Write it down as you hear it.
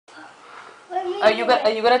Are you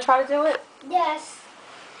gonna try to do it? Yes.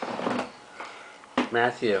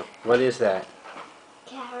 Matthew, what is that?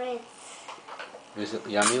 Carrots. Is it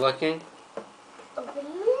yummy looking?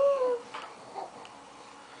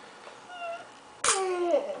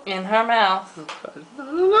 In her mouth. No,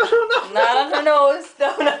 no, no, no. Not on her nose.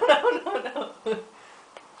 No, no, no, no, no.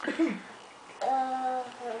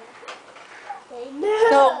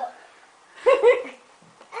 No.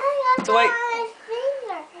 I got So wait. my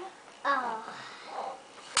finger. Oh.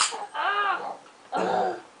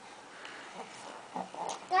 Oh.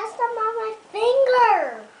 That's some on my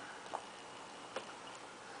finger.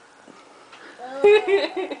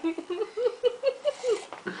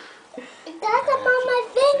 That's some on my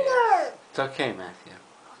finger. It's okay, Matthew.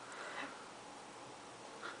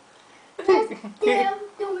 That's them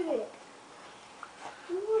doing it.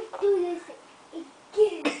 You won't do this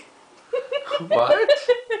again. What?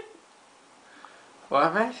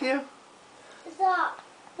 What, Matthew? Stop.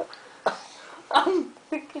 I'm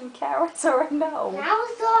thinking carrots are a no. Now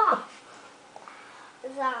stop.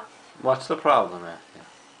 Stop. What's the problem, Matthew?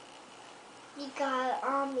 You got it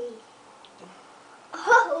on me.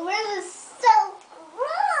 Oh, this is so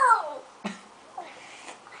gross.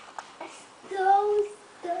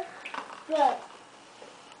 So good.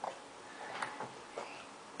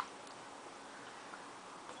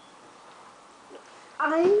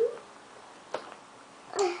 I'm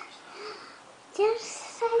just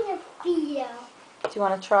saying a video. Do you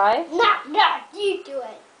want to try? No, you do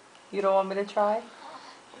it. You don't want me to try?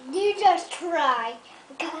 You just try,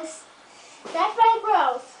 because that's very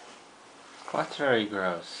gross. What's very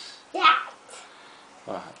gross? That.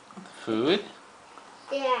 What? Food?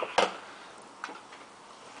 Yeah.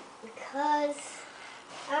 Because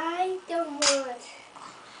I don't want.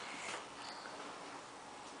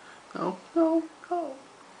 No, no, no.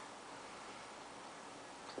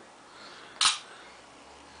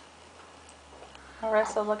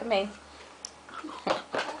 Marissa, look at me.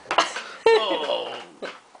 Oh.